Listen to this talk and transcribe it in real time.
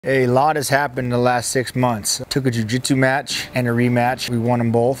A lot has happened in the last 6 months. Took a jiu-jitsu match and a rematch. We won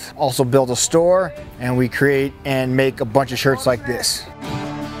them both. Also built a store, and we create and make a bunch of shirts like this.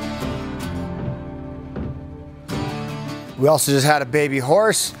 We also just had a baby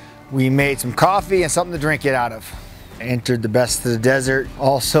horse. We made some coffee and something to drink it out of. Entered the best of the desert.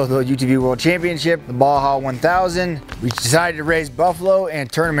 Also the UTV World Championship, the Baja 1000. We decided to raise buffalo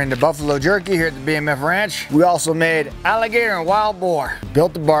and turn them into buffalo jerky here at the BMF Ranch. We also made alligator and wild boar.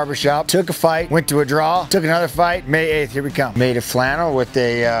 Built the barbershop, took a fight, went to a draw, took another fight. May 8th, here we come. Made a flannel with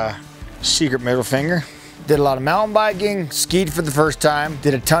a secret middle finger. Did a lot of mountain biking, skied for the first time,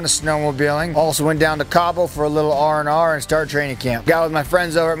 did a ton of snowmobiling. Also went down to Cabo for a little R&R and start training camp. Got with my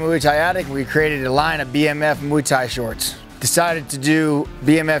friends over at Muay Thai Addict, and we created a line of BMF Muay Thai shorts. Decided to do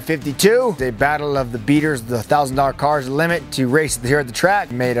BMF 52, a battle of the beaters, the $1,000 cars limit to race here at the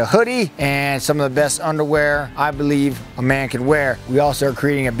track. Made a hoodie and some of the best underwear I believe a man can wear. We also are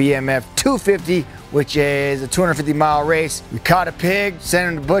creating a BMF 250, which is a 250-mile race. We caught a pig,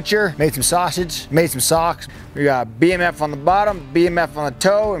 sent him to butcher, made some sausage, made some socks. We got BMF on the bottom, BMF on the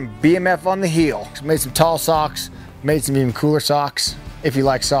toe, and BMF on the heel. Made some tall socks, made some even cooler socks. If you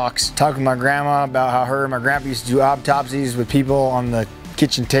like socks. Talked with my grandma about how her and my grandpa used to do autopsies with people on the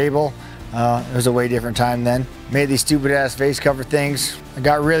kitchen table. It was a way different time then. Made these stupid ass face cover things. I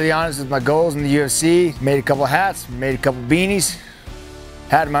got really honest with my goals in the UFC. Made a couple hats, made a couple beanies.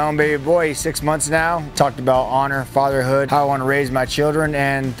 Had my own baby boy, he's 6 months now. Talked about honor, fatherhood, how I want to raise my children,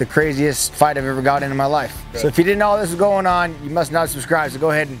 and the craziest fight I've ever got into my life. So if you didn't know all this was going on, you must not subscribe, so go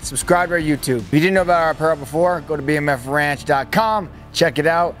ahead and subscribe to our YouTube. If you didn't know about our apparel before, go to bmfranch.com, check it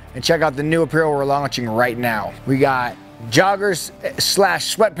out, and check out the new apparel we're launching right now. We got joggers /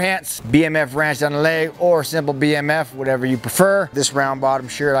 sweatpants, BMF Ranch down the leg, or simple BMF, whatever you prefer. This round bottom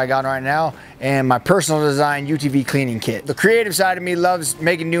shirt I got right now, and my personal design UTV cleaning kit. The creative side of me loves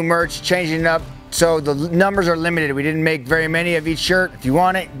making new merch, changing it up, so the numbers are limited. We didn't make very many of each shirt. If you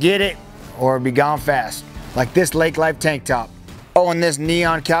want it, get it, or be gone fast. Like this Lake Life tank top. Oh, and this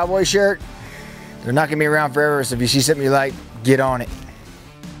neon cowboy shirt. They're not gonna be around forever, so if you see something you like, get on it.